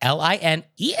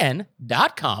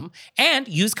BROOKLINEN.com, and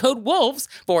use code WOLVES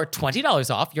for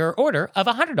 $20 off your order of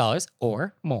 $100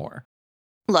 or more.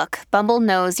 Look, Bumble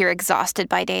knows you're exhausted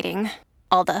by dating.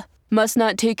 All the, must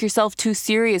not take yourself too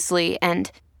seriously, and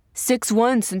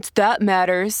 6'1" since that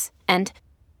matters, and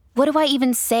what do I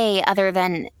even say other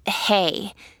than,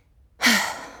 hey?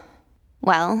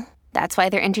 Well, that's why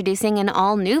they're introducing an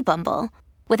all-new Bumble,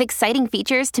 with exciting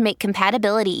features to make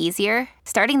compatibility easier,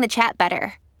 starting the chat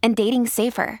better, and dating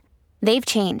safer. They've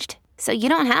changed, so you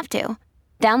don't have to.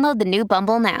 Download the new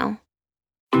Bumble now.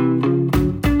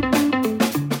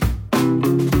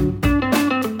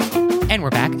 And we're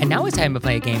back, and now it's time to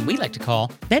play a game we like to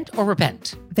call Vent or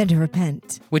Repent. Vent or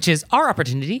repent. which is our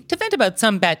opportunity to vent about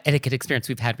some bad etiquette experience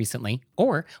we've had recently,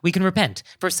 or we can repent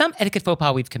for some etiquette faux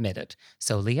pas we've committed.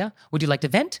 So, Leah, would you like to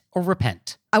vent or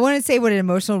repent? I want to say what an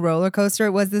emotional roller coaster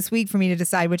it was this week for me to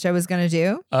decide which I was going to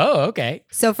do. Oh, okay.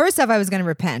 So first off, I was going to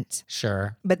repent,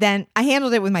 Sure. but then I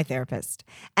handled it with my therapist.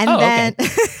 And Oh, then, okay.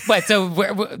 What, so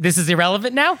this is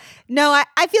irrelevant now? no,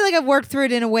 I feel like I've worked through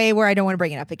it in a way where I don't want to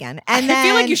bring it up again. And then, I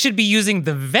feel like you should be using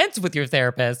the vents with your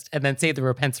therapist and then save the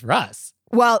repents for us.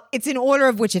 well, it's in order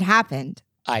of which it happened.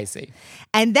 I see.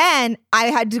 And then I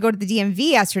had to go to the DMV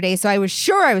yesterday, so I was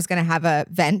sure I was going to have a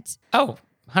vent. Oh,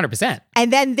 100%.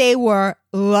 And then they were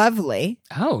lovely.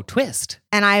 Oh, twist.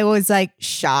 And I was like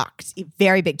shocked.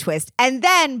 Very big twist. And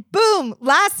then, boom,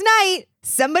 last night,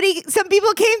 some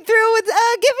people came through with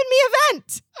giving me a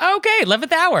vent. Okay,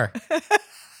 11th hour.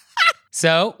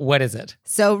 So, what is it?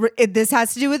 So this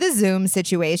has to do with a Zoom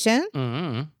situation.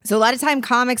 Mm-hmm. So a lot of time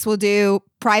comics will do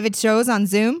private shows on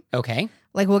Zoom. Okay.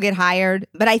 Like we'll get hired,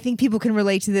 but I think people can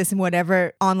relate to this in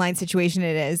whatever online situation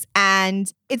it is. And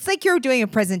it's like you're doing a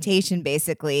presentation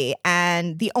basically,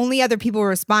 and the only other people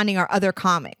responding are other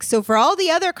comics. So for all the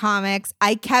other comics,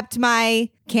 I kept my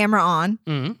camera on.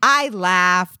 Mm-hmm. I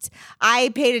laughed.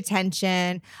 I paid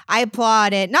attention. I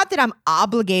applauded. Not that I'm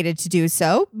obligated to do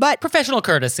so, but Professional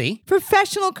courtesy.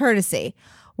 professional courtesy.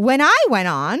 When I went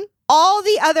on, all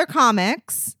the other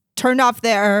comics turned off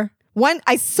their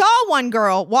I saw one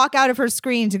girl walk out of her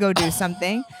screen to go do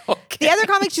something. Okay. The other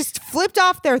comics just flipped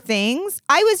off their things.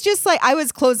 I was just like, I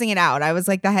was closing it out. I was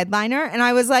like the headliner. And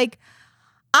I was like,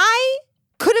 I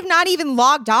could have not even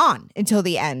logged on until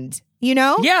the end, you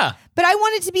know? Yeah. But I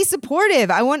wanted to be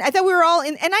supportive. I thought we were all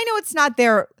in, and I know it's not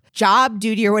their job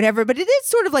duty or whatever, but it is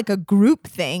sort of like a group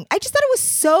thing. I just thought it was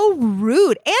so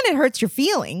rude and it hurts your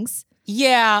feelings.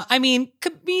 Yeah. I mean,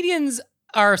 comedians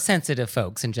are sensitive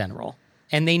folks in general,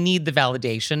 and they need the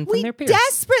validation from We their peers.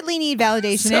 desperately need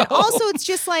validation. And So- also, it's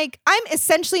just like, I'm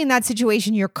essentially in that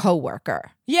situation, your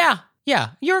coworker. Yeah. Yeah.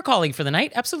 You're a colleague for the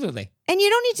night. Absolutely. And you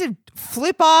don't need to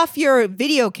flip off your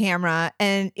video camera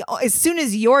and as soon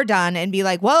as you're done and be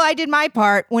like, well, I did my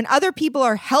part. When other people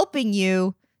are helping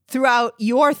you throughout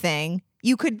your thing,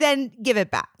 you could then give it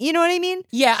back. You know what I mean?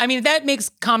 Yeah. I mean, that makes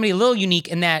comedy a little unique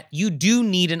in that you do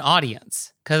need an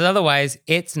audience, because otherwise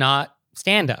it's not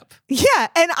stand up. Yeah.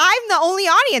 And I'm the only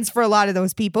audience for a lot of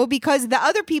those people because the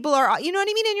other people are, you know what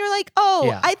I mean? And you're like, oh,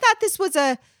 Yeah. I thought this was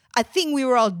a thing we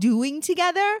were all doing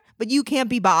together, but you can't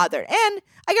be bothered. And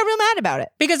I got real mad about it.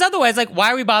 Because otherwise, like,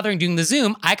 why are we bothering doing the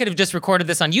Zoom? I could have just recorded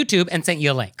this on YouTube and sent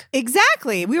you a link.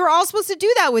 Exactly. We were all supposed to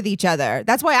do that with each other.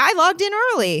 That's why I logged in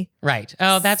early. Right.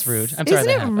 Oh, that's rude. I'm sorry. Isn't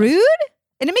that it happened. rude?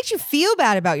 And it makes you feel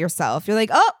bad about yourself. You're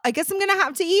like, oh, I guess I'm going to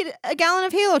have to eat a gallon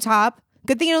of Halo Top.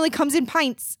 Good thing it only comes in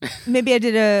pints. Maybe I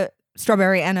did a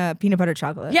strawberry and a peanut butter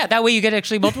chocolate. Yeah, that way you get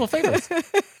actually multiple flavors.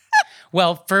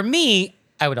 Well, for me,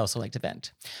 I would also like to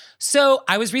vent. So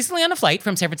I was recently on a flight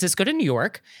from San Francisco to New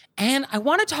York, and I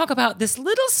want to talk about this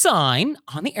little sign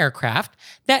on the aircraft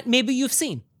that maybe you've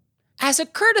seen. As a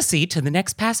courtesy to the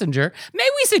next passenger, may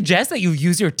we suggest that you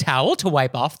use your towel to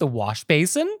wipe off the wash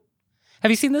basin? Have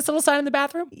you seen this little sign in the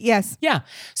bathroom? Yes. Yeah.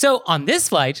 So on this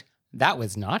flight, that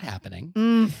was not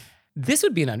happening. This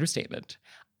would be an understatement.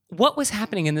 What was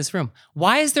happening in this room?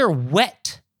 Why is there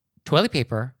wet toilet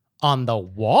paper on the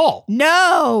wall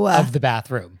No. of the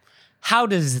bathroom? How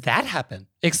does that happen?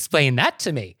 Explain that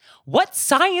to me. What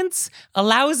science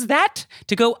allows that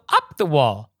to go up the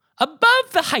wall,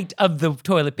 above the height of the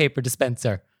toilet paper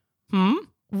dispenser?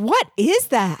 What is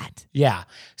that? Yeah.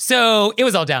 So it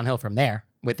was all downhill from there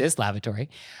with this lavatory.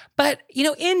 But, you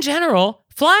know, in general,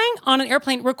 flying on an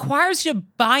airplane requires you to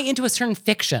buy into a certain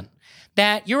fiction.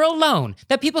 That you're alone,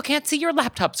 that people can't see your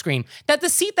laptop screen, that the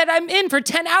seat that I'm in for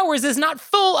 10 hours is not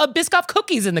full of Biscoff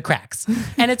cookies in the cracks,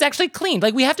 and it's actually clean.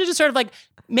 Like, we have to just sort of like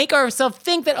make ourselves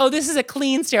think that, oh, this is a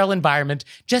clean, sterile environment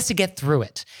just to get through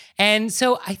it. And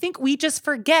so I think we just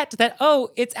forget that, oh,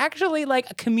 it's actually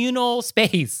like a communal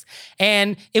space.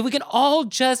 And if we can all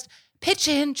just pitch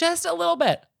in just a little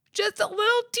bit, just a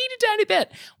little teeny tiny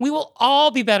bit, we will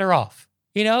all be better off.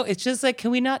 You know, it's just like, can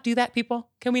we not do that, people?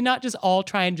 Can we not just all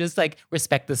try and just like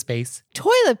respect the space?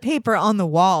 Toilet paper on the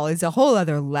wall is a whole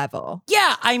other level.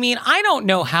 Yeah, I mean, I don't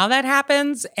know how that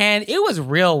happens, and it was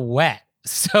real wet.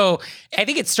 So I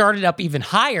think it started up even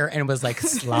higher and was like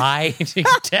sliding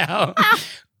down,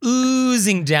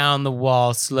 oozing down the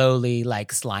wall slowly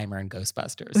like Slimer and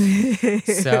Ghostbusters.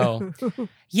 So,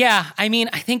 yeah, I mean,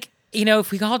 I think, you know,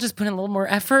 if we all just put in a little more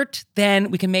effort,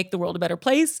 then we can make the world a better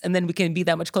place, and then we can be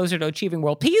that much closer to achieving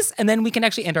world peace, and then we can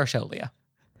actually end our show, Leah.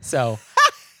 So,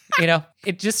 you know,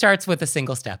 it just starts with a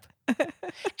single step.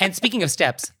 And speaking of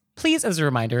steps, please, as a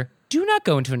reminder, Do not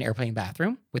go into an airplane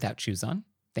bathroom without shoes on.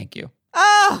 Thank you.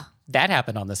 Oh, That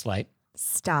happened on this flight.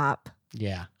 stop.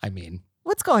 Yeah, I mean,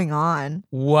 What's going on?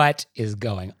 what is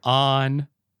going on?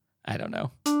 I don't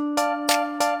know.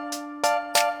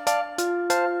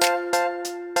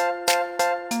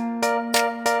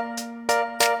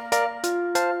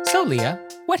 So, Leah,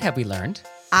 what have we learned?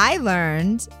 I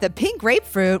learned the pink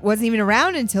grapefruit wasn't even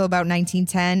around until about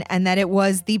 1910 and that it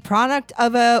was the product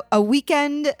of a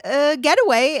weekend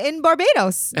getaway in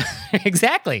Barbados.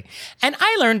 Exactly. And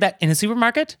I learned that in a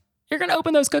supermarket, you're going to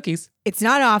open those cookies. It's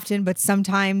not often, but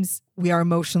sometimes we are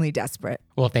emotionally desperate.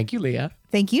 Well, thank you, Leah.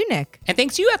 Thank you, Nick. And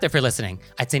thanks to you out there for listening.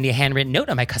 I'd send you a handwritten note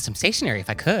on my custom stationery if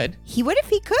I could. He would if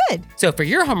he could. So for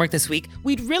your homework this week,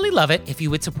 we'd really love it if you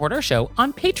would support our show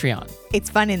on Patreon. It's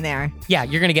fun in there. Yeah,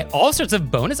 you're going to get all sorts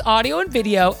of bonus audio and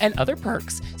video and other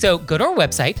perks. So go to our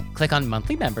website, click on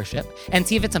monthly membership, and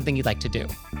see if it's something you'd like to do.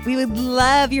 We would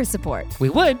love your support. We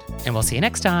would, and we'll see you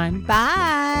next time.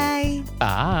 Bye.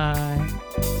 Bye.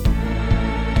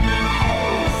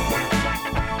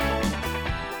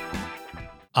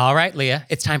 All right, Leah,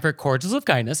 it's time for Cordials of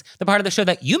Kindness, the part of the show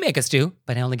that you make us do,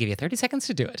 but I only give you 30 seconds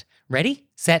to do it. Ready,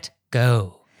 set,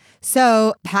 go.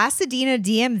 So, Pasadena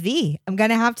DMV. I'm going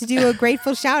to have to do a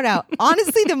grateful shout out.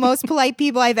 Honestly, the most polite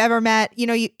people I've ever met. You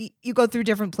know, you go through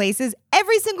different places.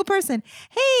 Every single person.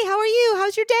 Hey, how are you?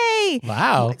 How's your day?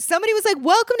 Wow. Somebody was like,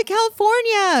 welcome to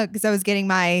California. Because I was getting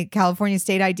my California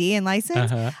state ID and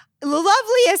license.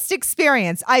 Loveliest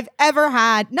experience I've ever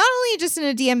had, not only just in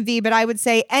a DMV, but I would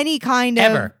say any kind of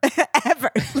Ever. ever,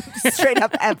 straight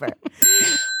up ever.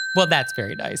 Well, that's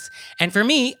very nice. And for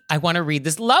me, I want to read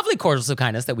this lovely Cordials of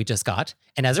Kindness that we just got.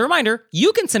 And as a reminder,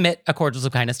 you can submit a Cordials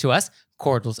of Kindness to us,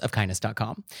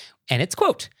 cordialsofkindness.com. And it's,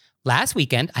 quote, last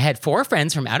weekend, I had 4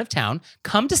 friends from out of town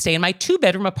come to stay in my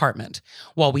 2-bedroom apartment.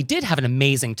 While we did have an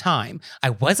amazing time,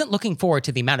 I wasn't looking forward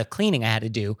to the amount of cleaning I had to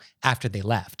do after they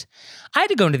left. I had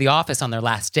to go into the office on their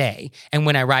last day, and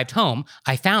when I arrived home,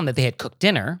 I found that they had cooked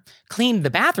dinner, cleaned the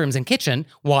bathrooms and kitchen,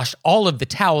 washed all of the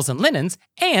towels and linens,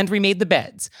 and remade the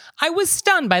beds. I was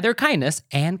stunned by their kindness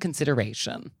and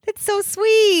consideration. It's so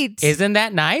sweet. Isn't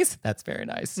that nice? That's very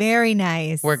nice. Very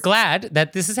nice. We're glad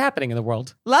that this is happening in the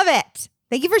world. Love it.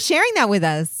 Thank you for sharing that with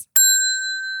us.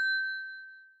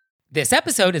 This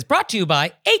episode is brought to you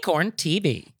by Acorn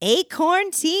TV.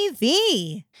 Acorn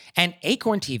TV. And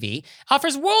Acorn TV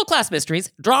offers world-class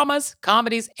mysteries, dramas,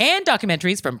 comedies, and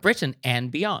documentaries from Britain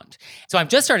and beyond. So I'm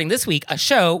just starting this week a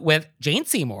show with Jane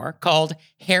Seymour called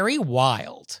Harry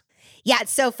Wild. Yeah,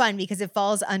 it's so fun because it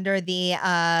falls under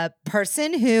the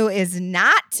person who is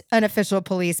not an official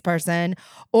police person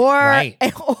or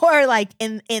like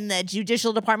in the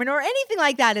judicial department or anything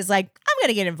like that is like, I'm going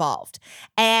to get involved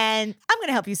and I'm going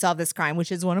to help you solve this crime,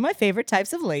 which is one of my favorite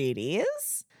types of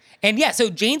ladies. And yeah, so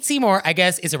Jane Seymour, I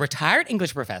guess, is a retired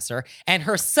English professor and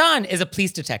her son is a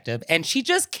police detective and she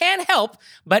just can't help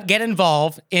but get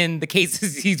involved in the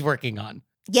cases he's working on.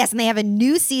 Yes, and they have a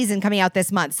new season coming out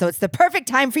this month, so it's the perfect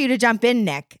time for you to jump in,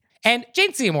 Nick. And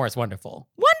Jane Seymour is wonderful.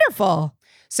 Wonderful.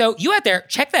 So you out there,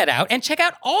 check that out and check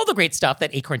out all the great stuff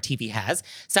that Acorn TV has.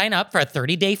 Sign up for a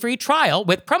 30-day free trial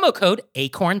with promo code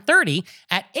ACORN30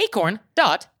 at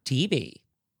acorn.tv.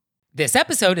 This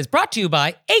episode is brought to you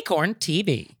by Acorn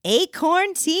TV.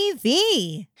 Acorn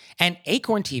TV. And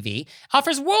Acorn TV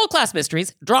offers world-class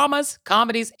mysteries, dramas,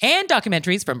 comedies, and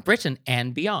documentaries from Britain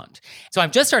and beyond. So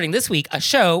I'm just starting this week a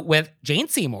show with Jane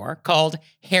Seymour called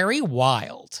Harry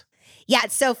Wild. Yeah,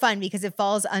 it's so fun because it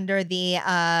falls under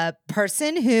the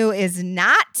person who is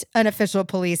not an official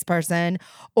police person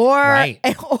or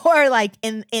like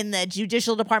in the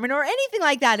judicial department or anything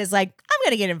like that is like, I'm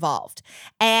going to get involved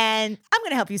and I'm going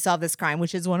to help you solve this crime,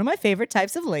 which is one of my favorite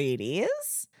types of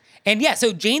ladies. And yeah,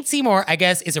 so Jane Seymour, I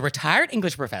guess, is a retired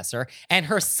English professor and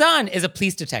her son is a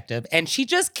police detective and she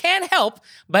just can't help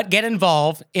but get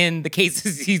involved in the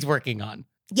cases he's working on.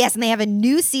 Yes, and they have a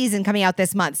new season coming out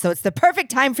this month, so it's the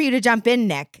perfect time for you to jump in,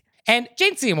 Nick. And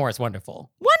Jane Seymour is wonderful.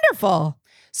 Wonderful.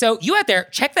 So you out there,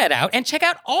 check that out and check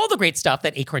out all the great stuff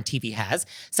that Acorn TV has.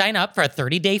 Sign up for a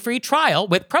 30-day free trial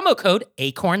with promo code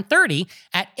ACORN30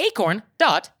 at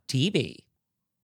acorn.tv.